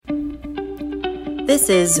This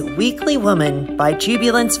is Weekly Woman by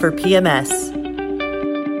Jubilance for PMS.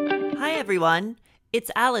 Hi, everyone. It's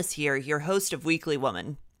Alice here, your host of Weekly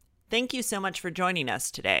Woman. Thank you so much for joining us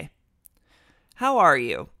today. How are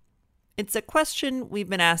you? It's a question we've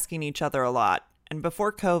been asking each other a lot, and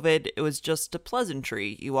before COVID, it was just a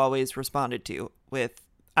pleasantry you always responded to with,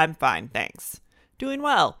 "I'm fine, thanks." "Doing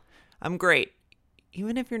well." "I'm great,"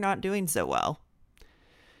 even if you're not doing so well.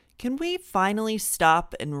 Can we finally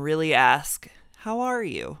stop and really ask, how are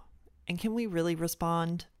you? And can we really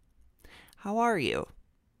respond, how are you?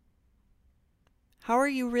 How are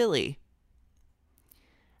you really?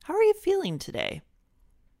 How are you feeling today?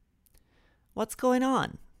 What's going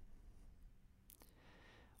on?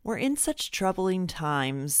 We're in such troubling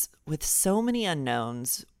times with so many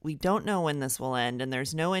unknowns. We don't know when this will end, and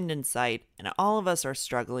there's no end in sight, and all of us are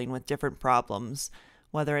struggling with different problems,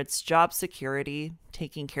 whether it's job security,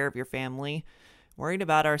 taking care of your family, worried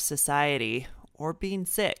about our society, or being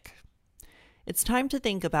sick. It's time to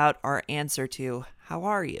think about our answer to, how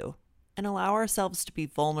are you? And allow ourselves to be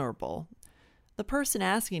vulnerable. The person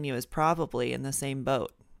asking you is probably in the same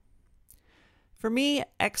boat. For me,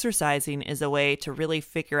 exercising is a way to really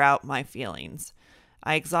figure out my feelings.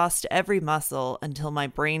 I exhaust every muscle until my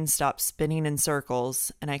brain stops spinning in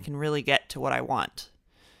circles and I can really get to what I want.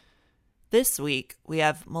 This week, we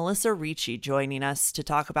have Melissa Ricci joining us to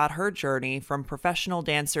talk about her journey from professional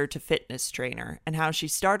dancer to fitness trainer and how she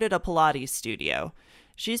started a Pilates studio.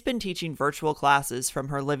 She's been teaching virtual classes from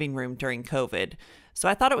her living room during COVID, so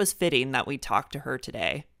I thought it was fitting that we talk to her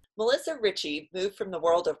today. Melissa Ricci moved from the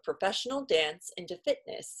world of professional dance into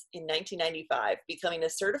fitness in 1995. Becoming a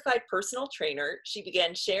certified personal trainer, she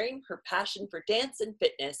began sharing her passion for dance and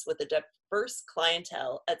fitness with a diverse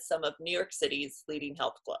clientele at some of New York City's leading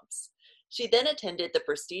health clubs. She then attended the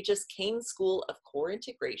prestigious Kane School of Core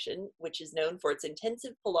Integration, which is known for its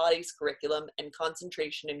intensive Pilates curriculum and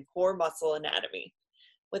concentration in core muscle anatomy.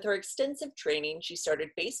 With her extensive training, she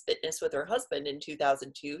started Base Fitness with her husband in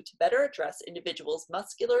 2002 to better address individuals'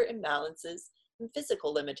 muscular imbalances and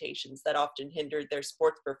physical limitations that often hindered their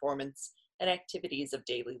sports performance and activities of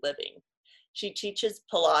daily living. She teaches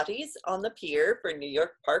Pilates on the Pier for New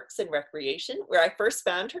York Parks and Recreation, where I first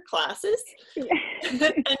found her classes.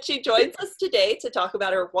 And she joins us today to talk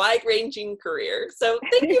about her wide-ranging career. So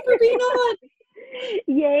thank you for being on.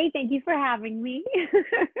 Yay, thank you for having me.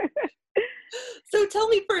 So tell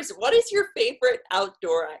me first, what is your favorite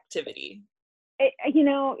outdoor activity?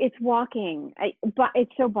 It's walking. But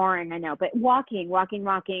it's so boring, I know, but walking.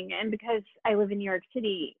 And because I live in New York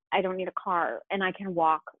City, I don't need a car and I can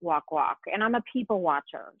walk. And I'm a people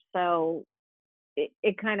watcher. So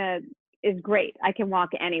it kind of is great. I can walk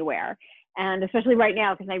anywhere. And especially right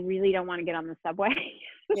now, because I really don't want to get on the subway.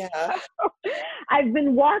 Yeah. So I've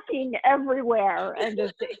been walking everywhere and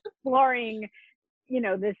just exploring,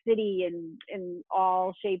 the city in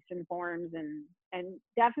all shapes and forms, and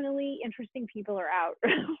definitely interesting people are out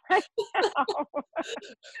right now.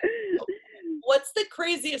 What's the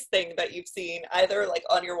craziest thing that you've seen, either like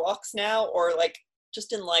on your walks now or like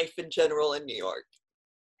just in life in general in New York?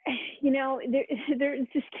 There's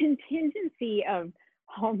this contingency of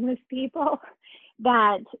homeless people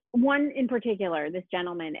that one in particular, this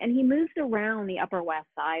gentleman, and he moves around the Upper West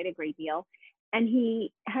Side a great deal. And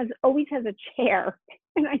he always has a chair.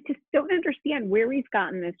 And I just don't understand where he's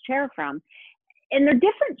gotten this chair from. And they're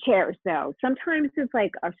different chairs, though. Sometimes it's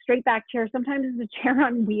like a straight back chair. Sometimes it's a chair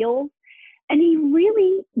on wheels. And he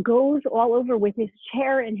really goes all over with his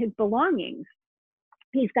chair and his belongings.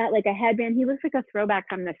 He's got like a headband. He looks like a throwback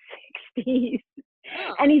from the 60s.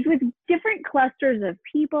 Oh. And he's with different clusters of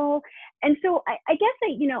people. And so I guess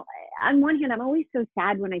on one hand, I'm always so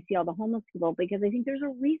sad when I see all the homeless people, because I think there's a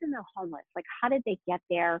reason they're homeless. Like, how did they get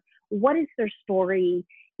there? What is their story?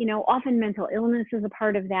 Often mental illness is a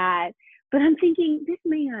part of that. But I'm thinking, this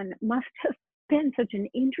man must have been such an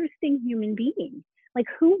interesting human being. Like,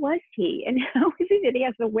 who was he? And how is it that he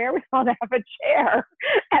has the wherewithal to have a chair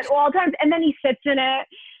at all times? And then he sits in it.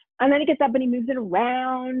 And then he gets up and he moves it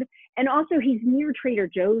around. And also he's near Trader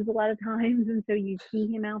Joe's a lot of times. And so you see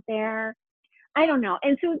him out there. I don't know.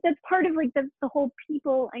 And so that's part of like the whole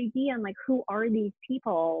people idea, and like, who are these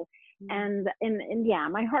people? Mm-hmm. And yeah,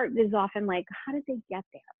 my heart is often like, how did they get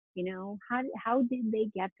there? How did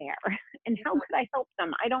they get there? And how could I help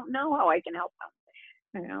them? I don't know how I can help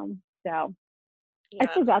them. So yeah. I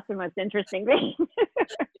think that's the most interesting thing.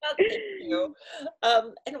 Thank you.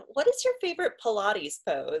 And what is your favorite Pilates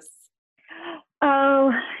pose?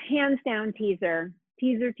 Oh, hands down, teaser.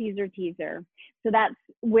 So that's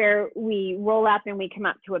where we roll up and we come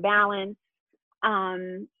up to a balance.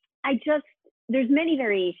 there's many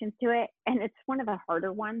variations to it, and it's one of the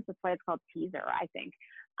harder ones. That's why it's called teaser, I think.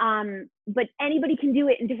 But anybody can do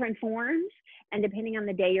it in different forms, and depending on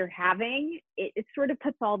the day you're having, it sort of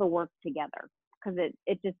puts all the work together because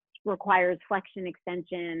it just requires flexion,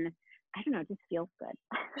 extension. I don't know, it just feels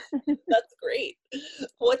good. That's great.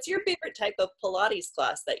 What's your favorite type of Pilates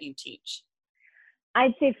class that you teach?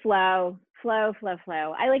 I'd say flow.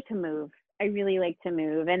 I like to move. I really like to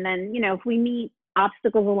move. And then, if we meet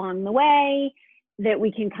obstacles along the way, that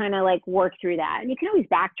we can kind of like work through that. And you can always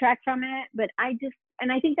backtrack from it, but I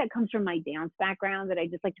think that comes from my dance background, that I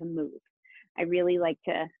just like to move. I really like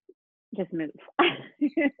to just move.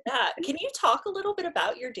 Yeah. Can you talk a little bit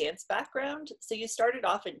about your dance background? So you started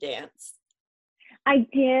off in dance. I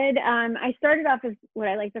did. I started off as what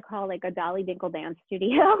I like to call like a Dolly Dinkle dance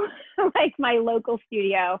studio, like my local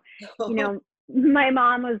studio. My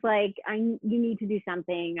mom was like, you need to do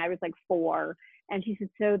something. I was like 4. And she said,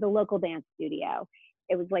 so the local dance studio.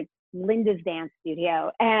 It was like Linda's dance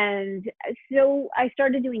studio. And so I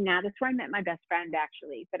started doing that. That's where I met my best friend,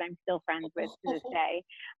 actually, that I'm still friends with to this day.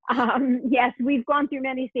 Yes, we've gone through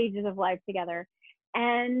many stages of life together.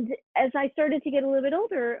 And as I started to get a little bit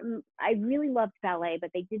older, I really loved ballet, but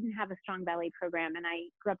they didn't have a strong ballet program. And I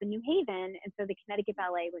grew up in New Haven, and so the Connecticut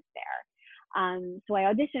Ballet was there. So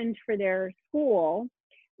I auditioned for their school,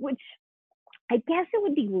 which I guess it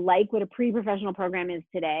would be like what a pre-professional program is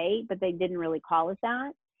today, but they didn't really call it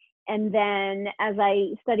that. And then as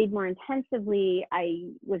I studied more intensively, I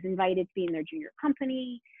was invited to be in their junior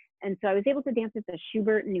company. And so I was able to dance at the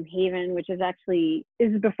Schubert in New Haven, which is this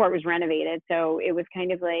is before it was renovated. So it was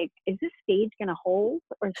kind of like, is this stage going to hold,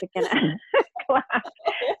 or is it going to collapse?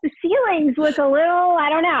 The ceilings look a little, I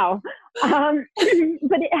don't know.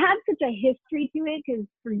 But it had such a history to it, because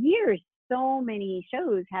for years, so many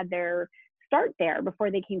shows had their start there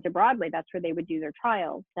before they came to Broadway. That's where they would do their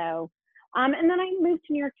trials. So, and then I moved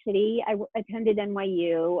to New York City. I attended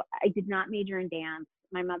NYU. I did not major in dance.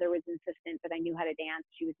 My mother was insistent that I knew how to dance.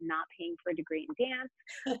 She was not paying for a degree in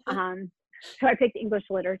dance. So I picked English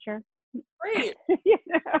literature. Great.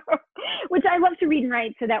 Which I love to read and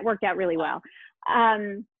write, so that worked out really well.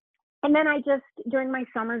 And then during my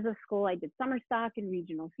summers of school, I did summer stock and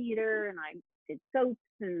regional theater, and I did soaps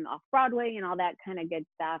and off-Broadway and all that kind of good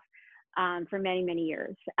stuff for many, many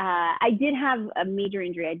years. I did have a major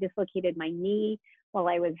injury. I dislocated my knee while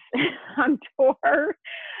I was on tour.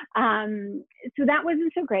 So that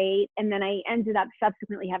wasn't so great. And then I ended up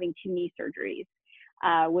subsequently having 2 knee surgeries,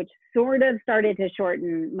 which sort of started to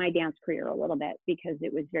shorten my dance career a little bit, because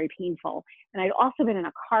it was very painful. And I'd also been in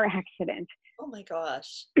a car accident. Oh my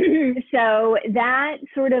gosh. So that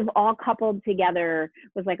sort of all coupled together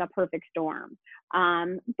was like a perfect storm.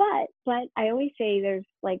 But I always say there's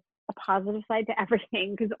like a positive side to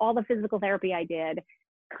everything, because all the physical therapy I did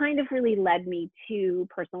kind of really led me to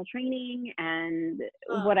personal training and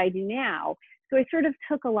what I do now. So I sort of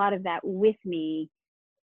took a lot of that with me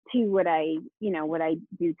to what I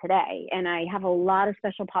do today. And I have a lot of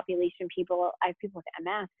special population people. I have people with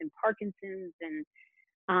MS and Parkinson's, and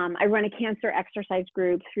I run a cancer exercise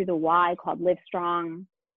group through the Y called Live Strong.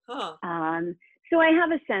 So I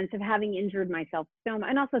have a sense of having injured myself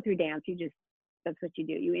and also through dance, that's what you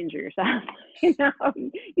do. You injure yourself.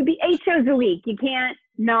 You beat 8 shows a week. You can't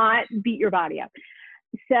not beat your body up.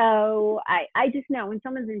 So I just know when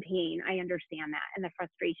someone's in pain, I understand that, and the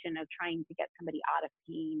frustration of trying to get somebody out of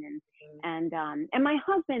pain. And my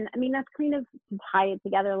husband, that's kind of to tie it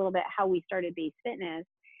together a little bit, how we started Base Fitness.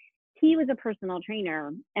 He was a personal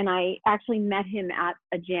trainer, and I actually met him at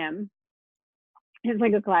a gym. It's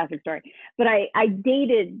like a classic story, but I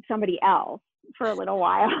dated somebody else for a little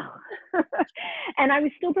while. And I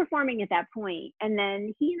was still performing at that point. And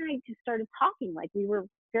then he and I just started talking like we were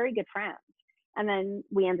very good friends. And then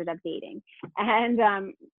we ended up dating. And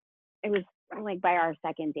it was like by our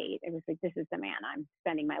second date, it was like, this is the man I'm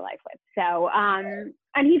spending my life with. So,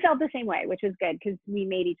 and he felt the same way, which was good, because we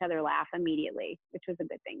made each other laugh immediately, which was a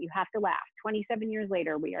good thing. You have to laugh. 27 years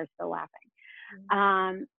later, we are still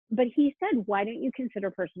laughing. But he said, why don't you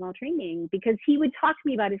consider personal training? Because he would talk to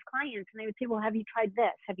me about his clients, and they would say, well, have you tried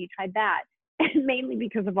this? Have you tried that? And mainly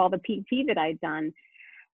because of all the PT that I'd done.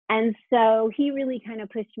 And so he really kind of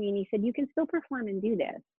pushed me, and he said, you can still perform and do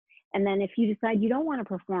this. And then if you decide you don't want to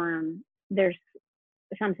perform, there's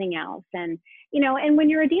something else. And, and when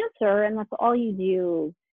you're a dancer and that's all you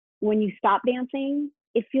do, when you stop dancing,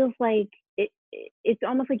 it feels like it's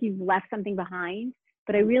almost like you've left something behind.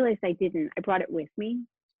 But I realized I didn't. I brought it with me.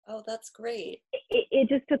 Oh, that's great. It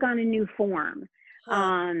just took on a new form.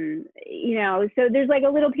 So there's like a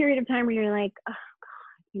little period of time where you're like, oh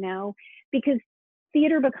God, because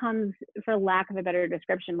theater becomes, for lack of a better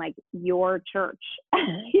description, like your church.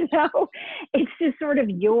 It's just sort of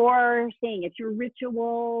your thing. It's your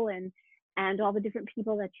ritual and all the different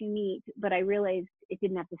people that you meet. But I realized it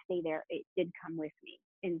didn't have to stay there. It did come with me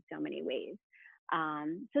in so many ways.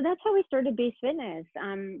 So that's how we started Base Fitness.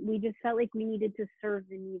 We just felt like we needed to serve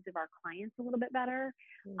the needs of our clients a little bit better.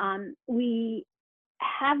 We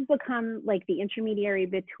have become like the intermediary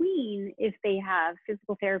between if they have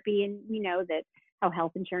physical therapy, and we know that how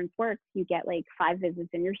health insurance works, you get like 5 visits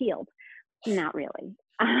and you're healed. Not really.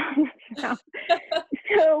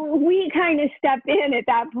 So we kind of stepped in at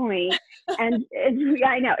that point, and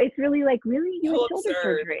I know it's really like, really, you had shoulder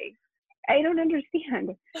surgery? I don't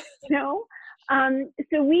understand.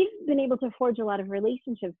 So we've been able to forge a lot of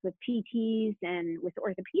relationships with PTs and with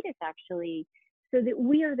orthopedists, actually, so that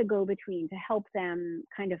we are the go-between to help them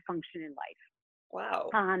kind of function in life. Wow.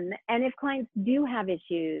 And if clients do have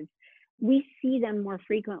issues, we see them more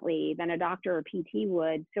frequently than a doctor or PT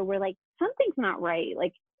would. So we're like, something's not right.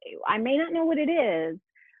 Like, I may not know what it is,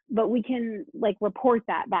 but we can like report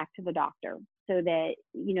that back to the doctor so that,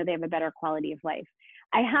 they have a better quality of life.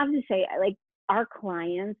 I have to say, like, our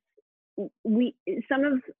clients, some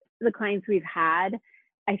of the clients we've had,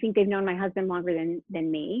 I think they've known my husband longer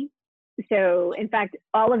than me. So in fact,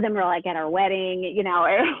 all of them are like at our wedding,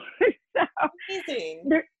 so amazing.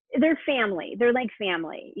 They're family. They're like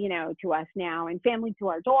family, to us now, and family to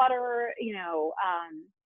our daughter.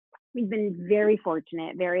 We've been very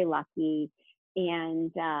fortunate, very lucky.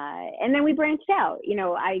 And then we branched out.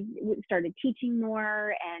 I started teaching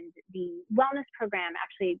more, and the wellness program,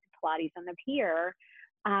 actually Pilates on the Pier.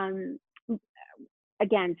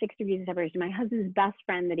 Again, 6 degrees of separation. My husband's best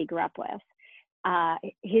friend that he grew up with,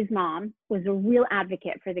 his mom was a real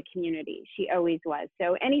advocate for the community. She always was.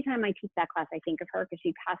 So anytime I teach that class, I think of her, because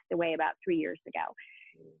she passed away about 3 years ago.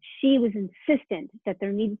 She was insistent that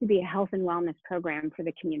there needed to be a health and wellness program for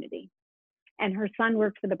the community. And her son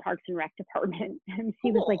worked for the Parks and Rec department. And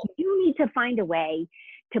she was like, you need to find a way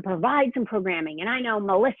to provide some programming. And I know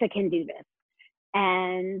Melissa can do this.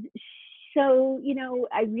 And so,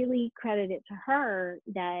 I really credit it to her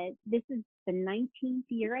that this is the 19th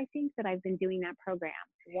year, I think, that I've been doing that program.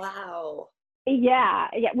 Wow. Yeah.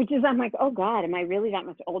 Which is, I'm like, oh God, am I really that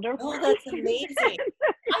much older? Oh, that's amazing.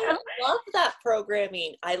 I love that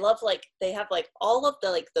programming. I love, like, they have like all of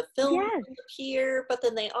the film on the pier, but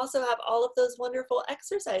then they also have all of those wonderful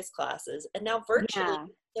exercise classes. And now virtually,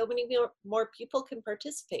 so many more people can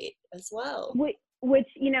participate as well. Which,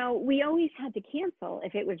 we always had to cancel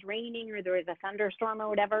if it was raining or there was a thunderstorm or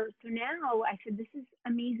whatever. So now I said, this is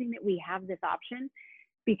amazing that we have this option,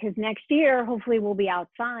 because next year, hopefully we'll be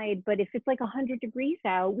outside. But if it's like 100 degrees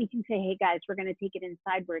out, we can say, hey guys, we're going to take it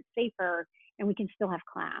inside where it's safer, and we can still have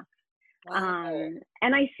class. Wow.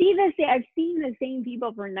 And I've seen the same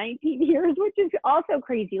people for 19 years, which is also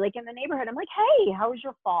crazy. Like in the neighborhood, I'm like, hey, how was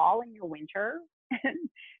your fall and your winter and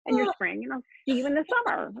your spring? And I'll see you in the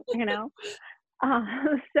summer,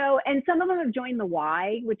 and some of them have joined the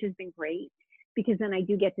Y, which has been great, because then I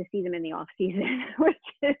do get to see them in the off season, which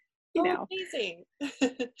is, amazing.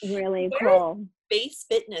 really Where cool. is Base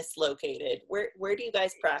Fitness located? Where do you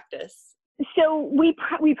guys practice? So we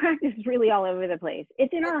practice really all over the place.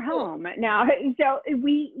 It's in our home now. So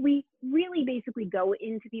we really basically go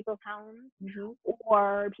into people's homes,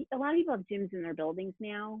 or a lot of people have gyms in their buildings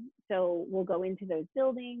now. So we'll go into those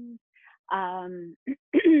buildings.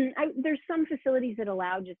 There's some facilities that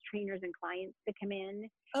allow just trainers and clients to come in.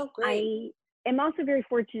 Oh, great. I am also very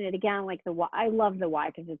fortunate, again, like I love the Y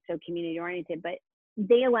because it's so community oriented, but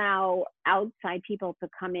they allow outside people to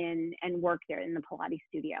come in and work there in the Pilates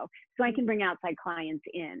studio. So I can bring outside clients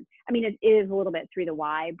in. I mean, it is a little bit through the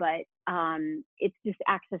Y, but it's just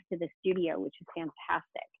access to the studio, which is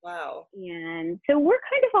fantastic. Wow. And so we're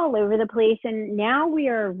kind of all over the place. And now we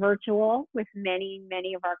are virtual with many,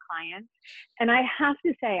 many of our clients. And I have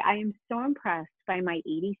to say, I am so impressed by my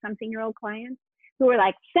 80-something-year-old clients who are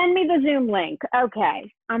like, send me the Zoom link. Okay,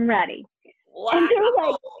 I'm ready. Wow. And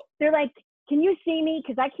they're like, can you see me?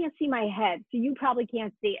 Because I can't see my head, so you probably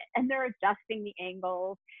can't see it. And they're adjusting the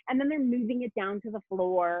angles, and then they're moving it down to the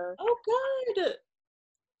floor. Oh, good.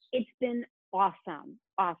 It's been awesome.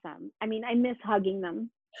 I mean, I miss hugging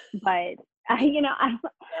them, but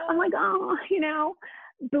I'm like, oh,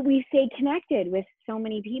 but we stay connected with so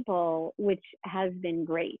many people, which has been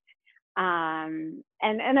great. And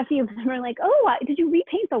a few of them are like, oh, did you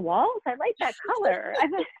repaint the walls? I like that color.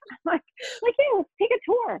 I'm like, yeah, let's take a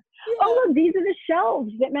tour. Yeah. Oh, look, these are the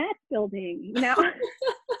shelves that Matt's building,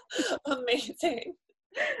 Amazing.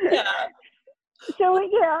 Yeah. So,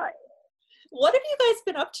 What have you guys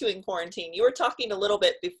been up to in quarantine? You were talking a little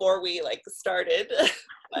bit before we like started.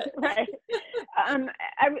 Right.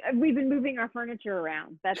 We've been moving our furniture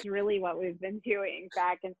around. That's really what we've been doing,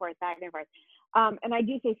 back and forth, back and forth. And I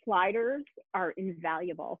do say sliders are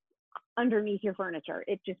invaluable underneath your furniture.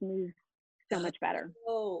 It just moves so much better.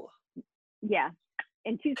 Oh. Yeah.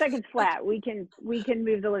 In 2 seconds flat, we can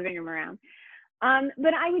move the living room around.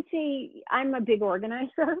 But I would say I'm a big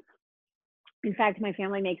organizer. In fact, my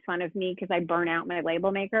family makes fun of me because I burn out my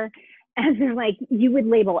label maker. And they're like, you would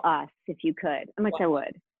label us if you could. I'm like, wow. I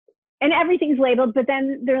would. And everything's labeled, but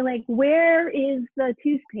then they're like, where is the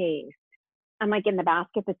toothpaste? I'm like, in the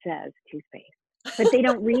basket that says toothpaste. But they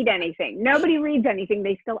don't read anything. Nobody reads anything.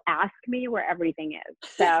 They still ask me where everything is.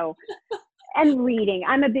 So, and reading.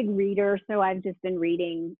 I'm a big reader, so I've just been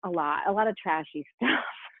reading a lot of trashy stuff.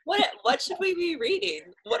 What should we be reading?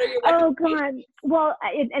 What are your Oh God. Well,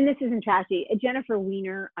 and this isn't trashy. Jennifer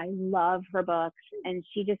Weiner, I love her books, and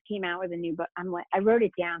she just came out with a new book. I'm like, I wrote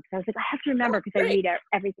it down because I was like, I have to remember because I read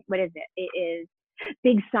everything. What is it? It is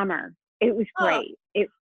Big Summer. It was great. It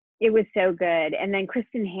was so good. And then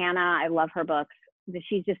Kristen Hanna, I love her books.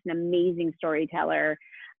 She's just an amazing storyteller.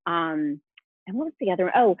 And what was the other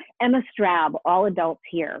one? Oh, Emma Straub, All Adults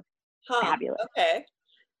Here. Fabulous. Okay.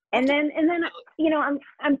 And then, you know,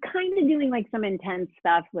 I'm kind of doing like some intense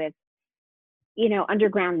stuff with, you know,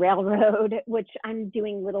 Underground Railroad, which I'm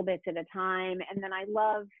doing little bits at a time. And then I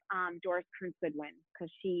love Doris Kearns Goodwin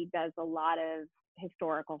because she does a lot of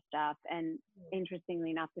historical stuff. And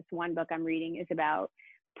interestingly enough, this one book I'm reading is about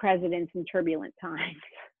presidents in turbulent times.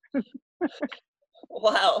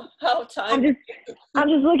 Wow, how time! I'm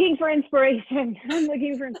just looking for inspiration. I'm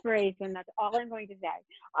looking for inspiration. That's all I'm going to say.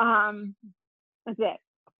 That's it.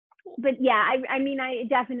 But yeah, I mean, I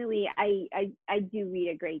definitely, I do read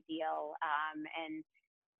a great deal.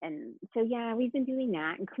 And so, yeah, we've been doing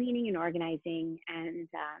that and cleaning and organizing. And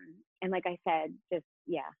like I said, just,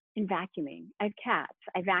 yeah, and vacuuming. I have cats.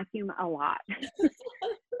 I vacuum a lot.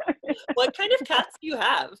 What kind of cats do you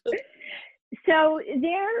have? So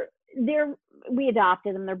we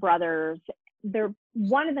adopted them. They're brothers.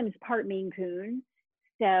 One of them is part Maine Coon.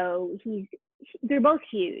 So they're both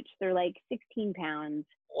huge. They're like 16 pounds.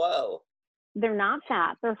 Whoa. They're not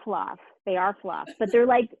fat. They're fluff. They are fluff, but they're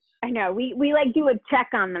like, I know we like do a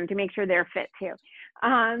check on them to make sure they're fit too.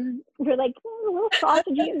 We're like a little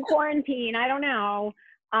sausagey in quarantine. I don't know.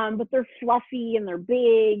 But they're fluffy and they're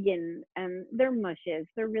big and they're mushes.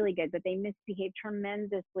 They're really good, but they misbehave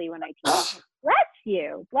tremendously when I teach them.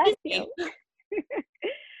 Bless you.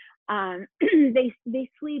 They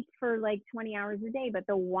sleep for like 20 hours a day, but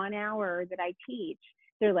the 1 hour that I teach,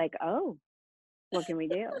 they're like, oh, what can we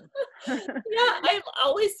do? Yeah, I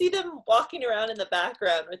always see them walking around in the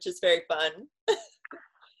background, which is very fun.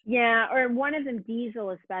 Yeah, or one of them, Diesel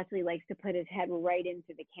especially, likes to put his head right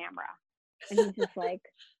into the camera. And he's just like,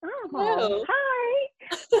 oh, hi.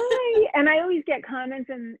 And I always get comments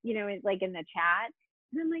and, you know, like in the chat.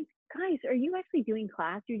 And I'm like, guys, are you actually doing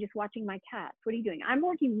class? You're just watching my cats. What are you doing? I'm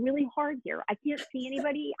working really hard here. I can't see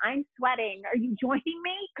anybody. I'm sweating. Are you joining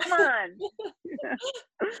me? Come on.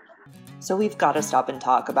 So we've got to stop and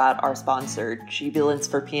talk about our sponsor, Jubilance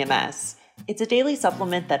for PMS. It's a daily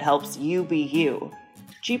supplement that helps you be you.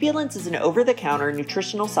 Jubilance is an over-the-counter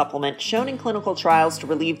nutritional supplement shown in clinical trials to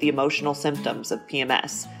relieve the emotional symptoms of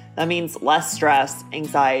PMS. That means less stress,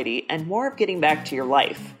 anxiety, and more of getting back to your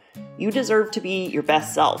life. You deserve to be your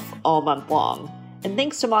best self all month long. And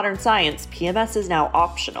thanks to modern science, PMS is now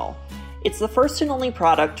optional. It's the first and only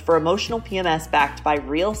product for emotional PMS backed by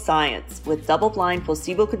real science with double-blind,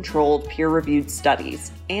 placebo-controlled, peer-reviewed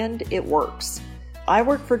studies. And it works. I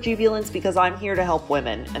work for Jubilance because I'm here to help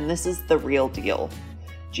women, and this is the real deal.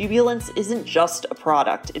 Jubilance isn't just a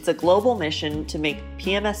product, it's a global mission to make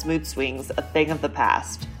PMS mood swings a thing of the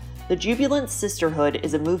past. The Jubilance Sisterhood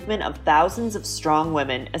is a movement of thousands of strong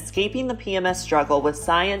women escaping the PMS struggle with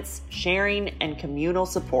science, sharing, and communal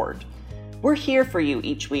support. We're here for you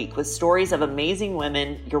each week with stories of amazing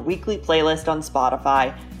women, your weekly playlist on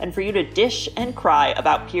Spotify, and for you to dish and cry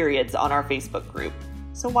about periods on our Facebook group.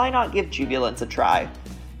 So why not give Jubilance a try?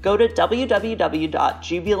 Go to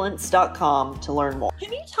www.jubilance.com to learn more.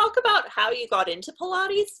 Can you talk about how you got into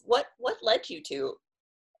Pilates? What led you to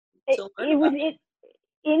it was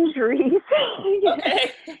injuries.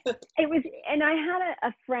 Okay. It was, and I had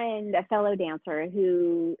a friend, a fellow dancer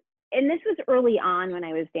who, and this was early on when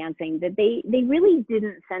I was dancing, that they really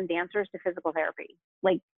didn't send dancers to physical therapy,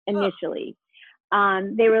 like initially.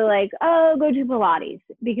 They were like, oh, go do Pilates,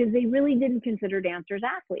 because they really didn't consider dancers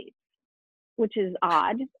athletes, which is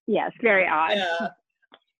odd. Yes, very odd. Yeah.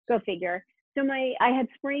 Go figure. So I had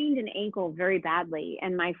sprained an ankle very badly,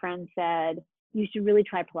 and my friend said, you should really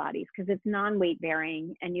try Pilates because it's non-weight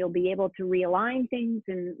bearing and you'll be able to realign things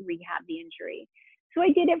and rehab the injury. So I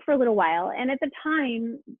did it for a little while. And at the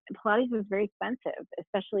time, Pilates was very expensive,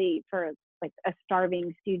 especially for like a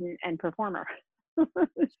starving student and performer. So, so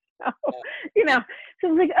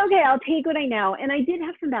I was like, okay, I'll take what I know. And I did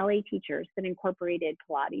have some ballet teachers that incorporated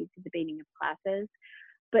Pilates at the beginning of classes.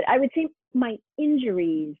 But I would say my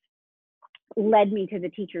injuries led me to the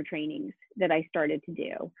teacher trainings that I started to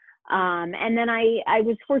do. And then I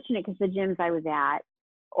was fortunate because the gyms I was at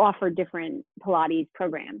offered different Pilates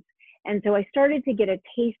programs. And so I started to get a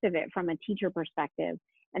taste of it from a teacher perspective.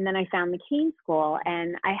 And then I found the Kane School.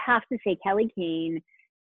 And I have to say, Kelly Kane,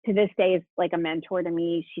 to this day, is like a mentor to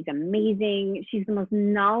me. She's amazing. She's the most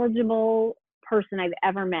knowledgeable person I've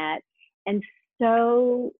ever met. And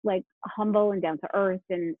so like humble and down to earth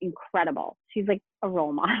and incredible. She's like a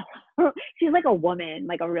role model. She's like a woman,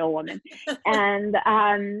 like a real woman. And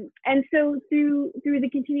so through the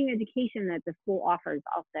continuing education that the school offers,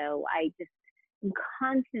 also, I just am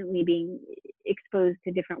constantly being exposed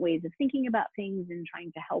to different ways of thinking about things and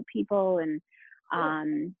trying to help people. And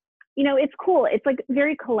it's cool. It's like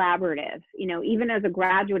very collaborative. Even as a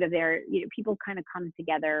graduate of there, people kind of come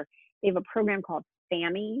together. They have a program called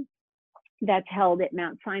FAMI that's held at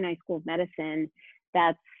Mount Sinai School of Medicine.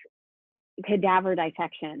 That's cadaver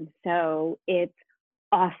dissection. So it's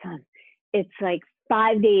awesome. It's like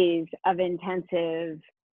 5 days of intensive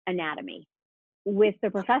anatomy with the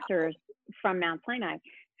professors from Mount Sinai.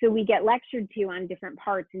 So we get lectured to on different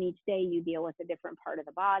parts, and each day you deal with a different part of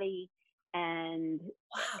the body. And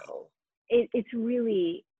wow, it's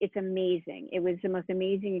amazing. It was the most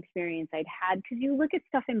amazing experience I'd had, because you look at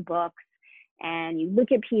stuff in books and you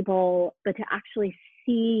look at people, but to actually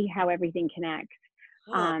see how everything connects.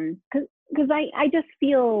 Because I just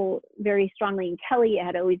feel very strongly, and Kelly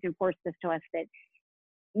had always enforced this to us, that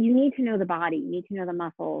you need to know the body, you need to know the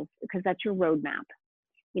muscles, because that's your roadmap.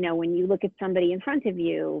 When you look at somebody in front of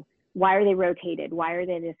you, why are they rotated? Why are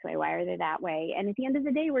they this way? Why are they that way? And at the end of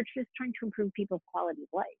the day, we're just trying to improve people's quality of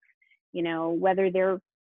life. Whether they're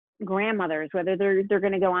grandmothers, whether they're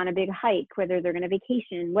going to go on a big hike, whether they're going to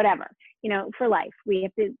vacation, whatever, for life. We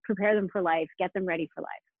have to prepare them for life, get them ready for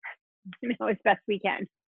life, as best we can.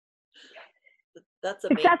 That's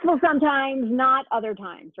amazing. Successful sometimes, not other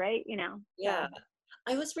times, right? Yeah.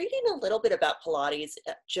 I was reading a little bit about Pilates.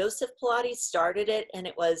 Joseph Pilates started it, and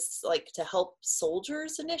it was like to help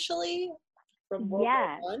soldiers initially from World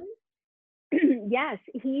War I. Yes,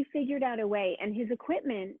 he figured out a way, and his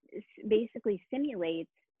equipment basically simulates.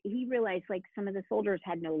 He realized like some of the soldiers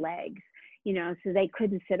had no legs, so they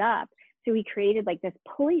couldn't sit up. So he created like this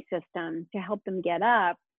pulley system to help them get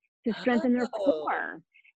up, to strengthen their core,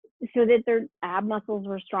 so that their ab muscles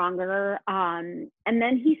were stronger. And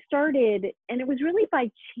then he started, and it was really by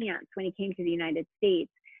chance when he came to the United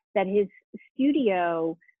States that his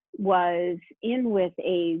studio was in with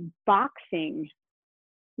a boxing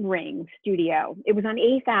ring studio. It was on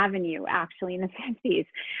 8th Avenue, actually, in the 50s.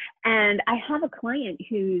 And I have a client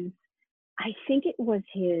who's, I think it was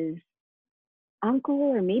his uncle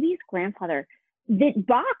or maybe his grandfather, that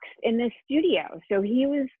boxed in this studio. So he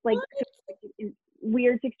was like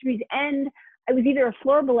weird 6 degrees. And I was either a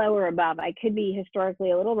floor below or above. I could be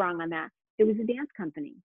historically a little wrong on that. It was a dance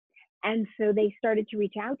company. And so they started to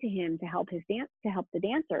reach out to him to help the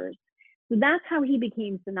dancers. So that's how he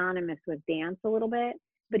became synonymous with dance a little bit.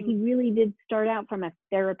 But he really did start out from a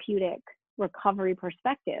therapeutic recovery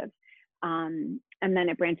perspective. And then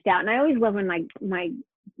it branched out. And I always love when my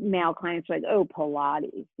male clients are like, oh,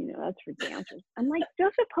 Pilates, that's for dancers. I'm like,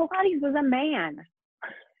 Joseph Pilates was a man.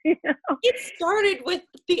 It started with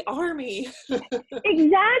the army.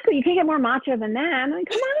 Exactly. You can't get more macho than that. I'm like,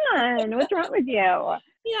 come on, what's wrong with you?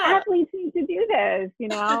 Yeah. Athletes need to do this,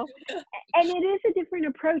 And it is a different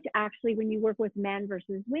approach, actually, when you work with men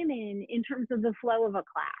versus women in terms of the flow of a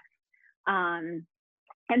class,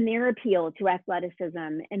 and their appeal to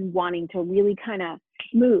athleticism and wanting to really kind of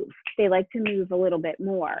move. They like to move a little bit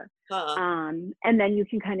more. And then you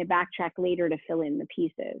can kind of backtrack later to fill in the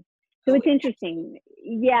pieces. So it's interesting.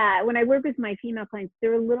 Yeah, when I work with my female clients,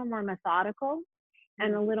 they're a little more methodical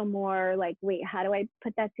and a little more like, wait, how do I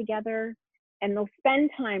put that together? And they'll spend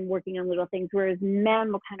time working on little things, whereas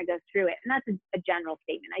men will kind of go through it. And that's a general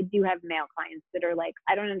statement. I do have male clients that are like,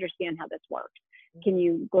 I don't understand how this works. Can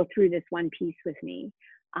you go through this one piece with me?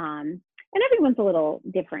 And everyone's a little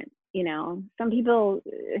different, Some people,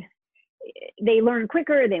 they learn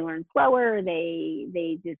quicker, they learn slower,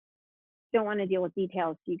 they just don't want to deal with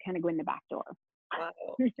details, so you kind of go in the back door. Wow,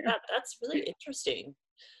 that's really interesting.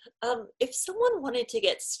 If someone wanted to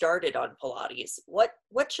get started on Pilates,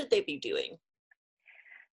 what should they be doing?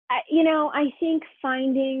 I think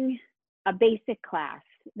finding a basic class.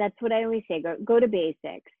 That's what I always say. Go to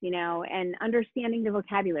basics, and understanding the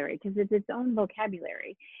vocabulary, because it's its own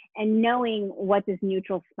vocabulary, and knowing what does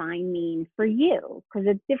neutral spine mean for you, because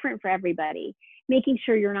it's different for everybody. Making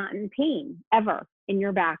sure you're not in pain ever in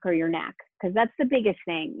your back or your neck, because that's the biggest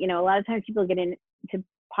thing. A lot of times people get into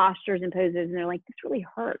postures and poses and they're like, this really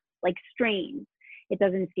hurts, like strains. It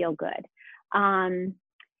doesn't feel good. I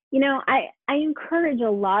encourage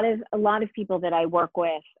a lot of people that I work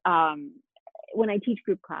with, when I teach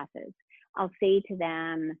group classes. I'll say to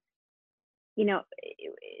them,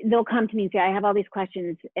 they'll come to me and say, I have all these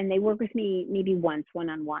questions, and they work with me maybe once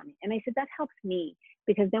one-on-one. And I said, that helps me,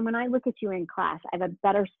 because then when I look at you in class, I have a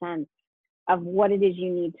better sense of what it is you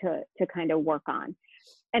need to kind of work on.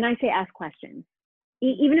 And I say, ask questions.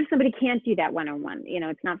 Even if somebody can't do that one-on-one,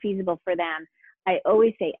 it's not feasible for them. I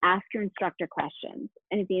always say, ask your instructor questions.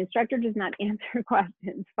 And if the instructor does not answer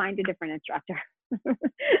questions, find a different instructor.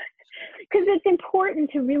 Because it's important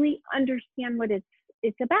to really understand what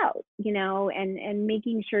it's about, and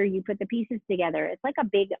making sure you put the pieces together. It's like a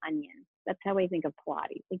big onion. That's how I think of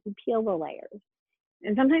Pilates. Like, you peel the layers.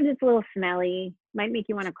 And sometimes it's a little smelly, might make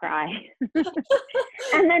you want to cry.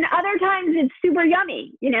 And then other times it's super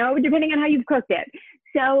yummy, depending on how you've cooked it.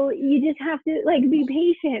 So you just have to be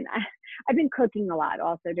patient. I've been cooking a lot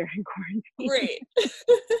also during quarantine. Great.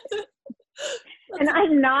 And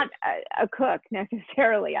I'm not a cook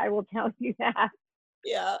necessarily, I will tell you that.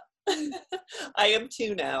 Yeah. I am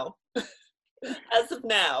too now. As of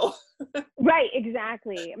now. Right,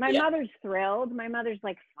 exactly. My Yeah. mother's thrilled. My mother's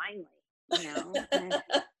like, finally, and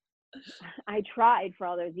I tried for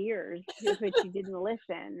all those years, but she didn't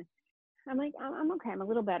listen. I'm like, I'm okay. I'm a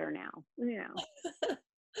little better now,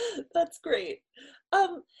 That's great.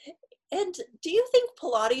 And do you think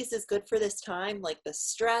Pilates is good for this time? Like the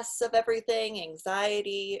stress of everything,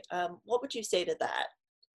 anxiety? What would you say to that?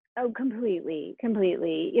 Oh, completely.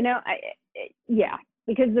 Yeah,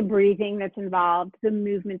 because the breathing that's involved, the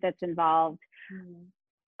movement that's involved. Mm.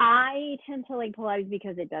 I tend to like Pilates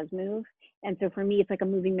because it does move. And so for me, it's like a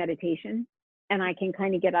moving meditation, and I can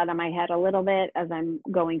kind of get out of my head a little bit as I'm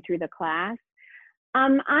going through the class.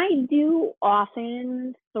 I do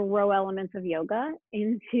often throw elements of yoga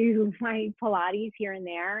into my Pilates here and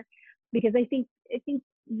there, because I think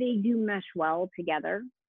they do mesh well together.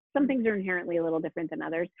 Some things are inherently a little different than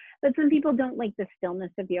others, but some people don't like the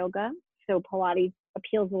stillness of yoga. So Pilates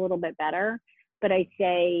appeals a little bit better, but I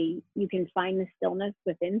say you can find the stillness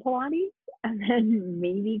within Pilates and then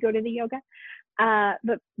maybe go to the yoga.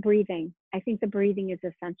 But breathing, I think the breathing is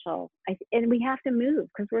essential. And we have to move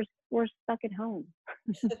because we're stuck at home.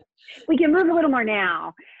 We can move a little more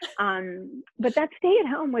now. But that stay at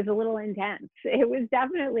home was a little intense. It was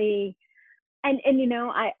definitely, and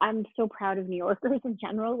I'm so proud of New Yorkers in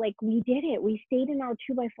general. Like, we did it. We stayed in our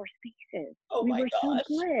 2x4 spaces. Oh my were gosh.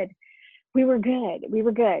 so good. We were good.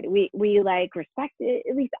 We like respected,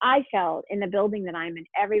 at least I felt in the building that I'm in,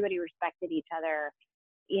 everybody respected each other.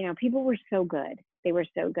 People were so good. They were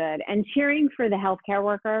so good. And cheering for the healthcare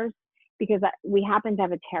workers, because we happen to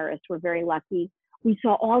have a terrace. We're very lucky. We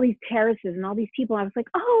saw all these terraces and all these people. I was like,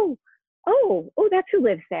 oh, that's who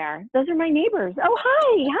lives there. Those are my neighbors. Oh,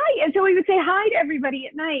 hi. And so we would say hi to everybody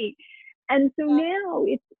at night. And so now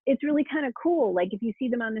it's really kind of cool. Like, if you see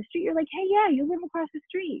them on the street, you're like, hey, yeah, you live across the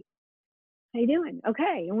street. How you doing?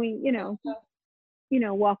 Okay. And we,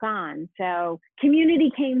 walk on. So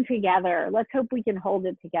community came together. Let's hope we can hold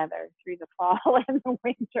it together through the fall and the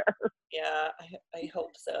winter. Yeah, I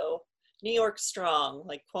hope so. New York strong,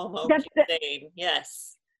 like Cuomo That's keeps saying.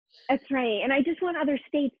 Yes. That's right. And I just want other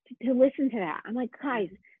states to listen to that. I'm like, guys,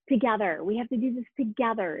 together. We have to do this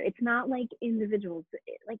together. It's not like individuals,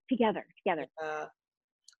 like together.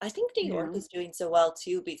 I think New York is doing so well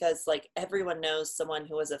too, because like everyone knows someone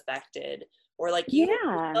who was affected, or like you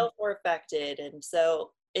yourself were affected. And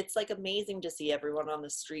so it's like amazing to see everyone on the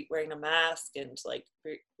street wearing a mask and like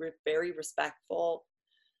very respectful.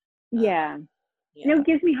 Yeah. It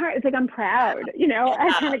gives me heart. It's like, I'm proud,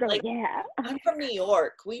 I kind of go, like, yeah. I'm from New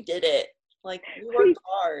York. We did it. Like, we worked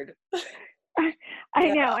hard. I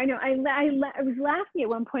know. I was laughing at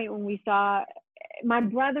one point when we saw my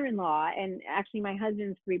brother-in-law, and actually my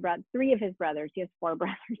husband's three of his brothers. He has 4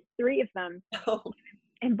 brothers, 3 of them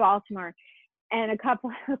in Baltimore. And a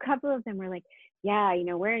couple of them were like, yeah,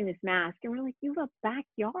 wearing this mask. And we're like, you have a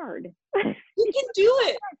backyard. You can do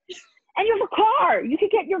it. And you have a car. You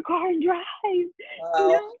could get your car and drive.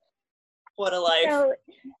 Wow. What a life. So,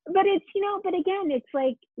 but it's, but again, it's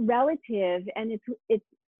like relative, and it's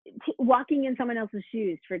walking in someone else's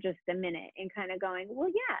shoes for just a minute and kind of going, well,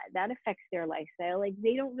 yeah, that affects their lifestyle. Like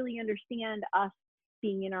they don't really understand us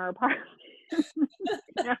being in our apartment,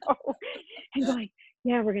 and going,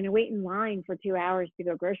 yeah, we're going to wait in line for 2 hours to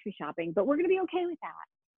go grocery shopping, but we're going to be okay with that.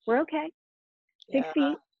 We're okay. 6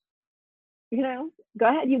 feet, go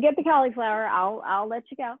ahead. You get the cauliflower. I'll let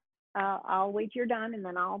you go. I'll wait till you're done and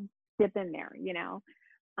then I'll dip in there, So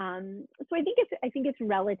I think it's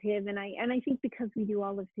relative. And I think because we do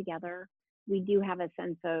all live together, we do have a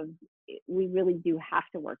sense of, we really do have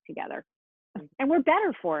to work together. And we're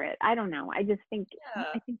better for it. I don't know. I just think,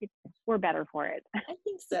 we're better for it. I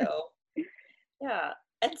think so. Yeah.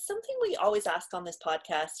 And something we always ask on this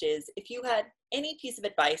podcast is, if you had any piece of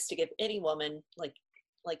advice to give any woman, like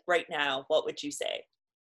right now, what would you say?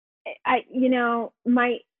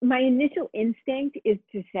 My initial instinct is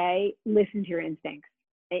to say, listen to your instincts.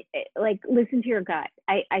 Listen to your gut.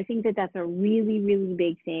 I think that's a really, really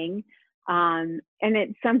big thing. And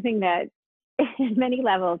it's something that in many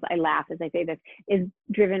levels, I laugh as I say this, is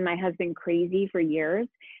driven my husband crazy for years,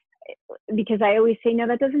 because I always say, no,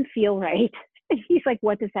 that doesn't feel right. He's like,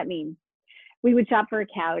 what does that mean? We would shop for a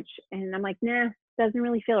couch and I'm like, nah, doesn't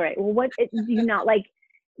really feel right. Well, do you not like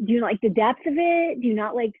the depth of it? Do you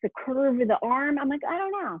not like the curve of the arm? I'm like, I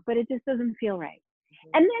don't know, but it just doesn't feel right. Mm-hmm.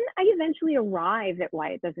 And then I eventually arrive at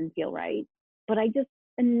why it doesn't feel right. But I just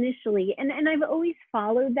initially, and I've always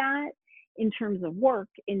followed that in terms of work,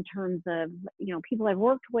 in terms of, people I've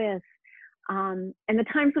worked with. And the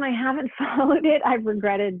times when I haven't followed it, I've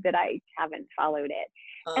regretted that I haven't followed it.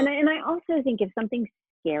 And I also think if something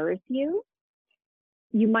scares you,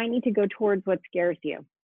 you might need to go towards what scares you.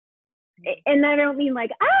 And I don't mean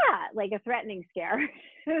like a threatening scare,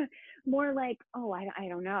 more like, oh, I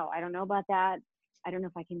don't know. I don't know about that. I don't know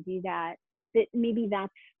if I can do that. That maybe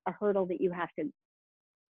that's a hurdle that you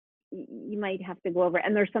might have to go over.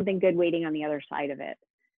 And there's something good waiting on the other side of it.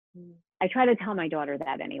 I try to tell my daughter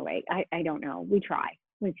that anyway. I don't know. We try.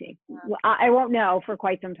 Let's see. Well, I won't know for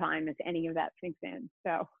quite some time if any of that sinks in.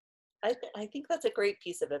 So I think that's a great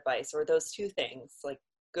piece of advice, or those two things, like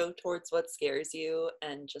go towards what scares you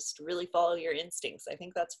and just really follow your instincts. I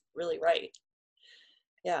think that's really right.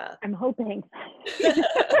 Yeah. I'm hoping.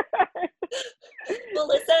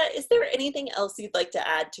 Melissa, is there anything else you'd like to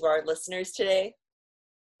add to our listeners today?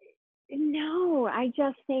 No, I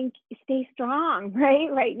just think stay strong,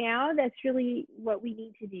 right? Right now, that's really what we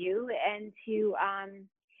need to do. And to,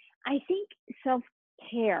 I think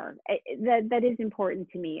self-care, that is important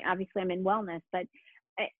to me. Obviously, I'm in wellness, but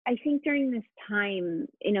I think during this time,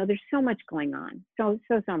 there's so much going on. So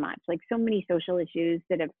much, like so many social issues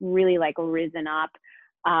that have really risen up.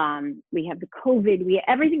 We have the COVID,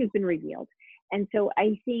 everything has been revealed. And so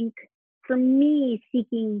I think for me,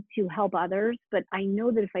 seeking to help others, but I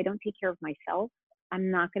know that if I don't take care of myself, I'm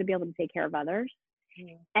not going to be able to take care of others.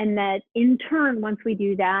 Mm. And that in turn, once we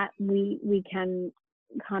do that, we can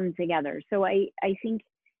come together. So I think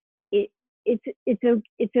it's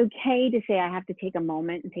okay to say I have to take a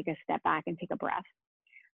moment and take a step back and take a breath,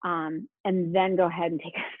 and then go ahead and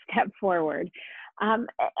take a step forward. And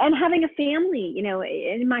having a family,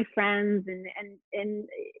 and my friends, and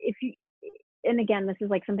if you, and again, this is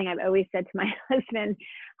like something I've always said to my husband,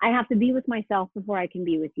 I have to be with myself before I can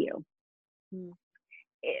be with you.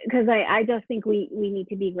 Because I just think we need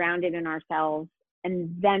to be grounded in ourselves,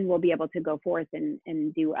 and then we'll be able to go forth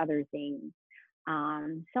and do other things.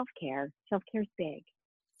 Self-care is big.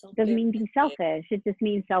 It doesn't mean being selfish. It just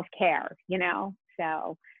means self-care,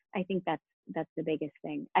 So I think that's the biggest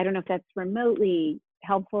thing. I don't know if that's remotely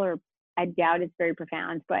helpful, or I doubt it's very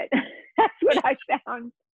profound, but that's what I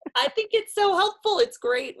found. I think it's so helpful. It's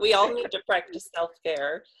great. We all need to practice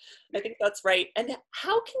self-care. I think that's right. And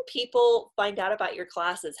how can people find out about your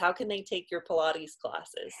classes? How can they take your Pilates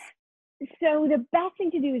classes? So the best thing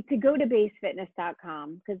to do is to go to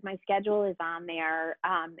basefitness.com, because my schedule is on there.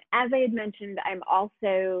 As I had mentioned, I'm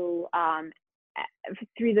also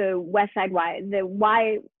through the West Side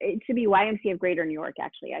it should be YMCA of Greater New York,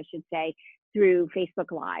 actually, I should say, through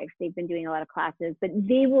Facebook Live. They've been doing a lot of classes, but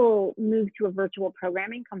they will move to a virtual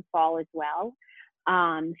programming come fall as well.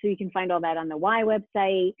 So you can find all that on the Y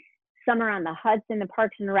website. Some are on the Hudson, the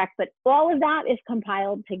Parks and Rec, but all of that is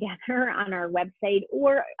compiled together on our website,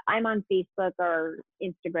 or I'm on Facebook or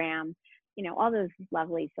Instagram, all those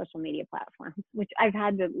lovely social media platforms, which I've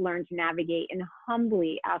had to learn to navigate and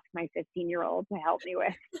humbly ask my 15-year-old to help me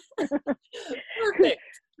with. Perfect.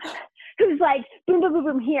 Who's like, boom, boom, boom,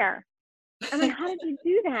 boom, here. I'm like, how did you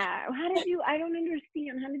do that? I don't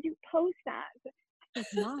understand. How did you post that? Like,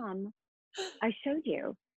 Mom, I showed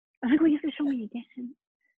you. I'm like, well, you have to show me again.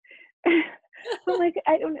 I'm like,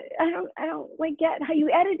 I don't like get how you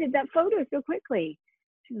edited that photo so quickly.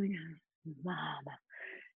 She's like, Mom,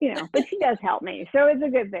 but she does help me, so it's a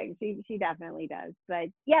good thing. She definitely does. But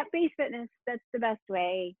yeah, Base Fitness, that's the best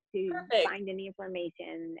way to Perfect. find any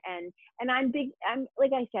information. And I'm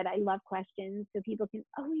like I said, I love questions, so people can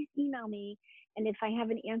always email me, and if I have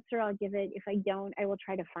an answer, I'll give it. If I don't, I will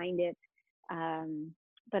try to find it.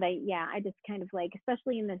 But I just kind of like,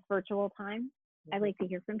 especially in this virtual time, I like to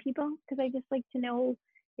hear from people, because I just like to know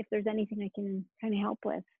if there's anything I can kind of help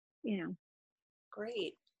with.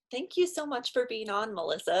 Great. Thank you so much for being on,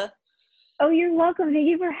 Melissa. Oh, you're welcome. Thank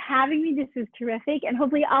you for having me. This was terrific. And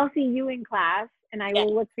hopefully I'll see you in class, and I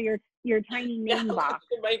will look for your tiny name box.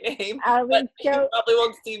 Look for my name. But you probably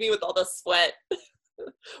won't see me with all the sweat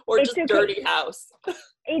or just okay. Dirty house.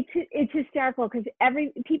 It's hysterical, because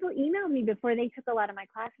people emailed me before they took a lot of my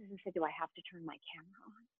classes and said, do I have to turn my camera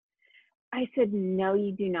on? I said, no,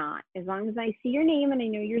 you do not. As long as I see your name and I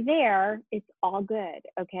know you're there, it's all good.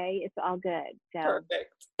 Okay. It's all good. So.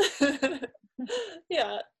 Perfect.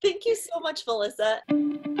 Yeah. Thank you so much, Melissa.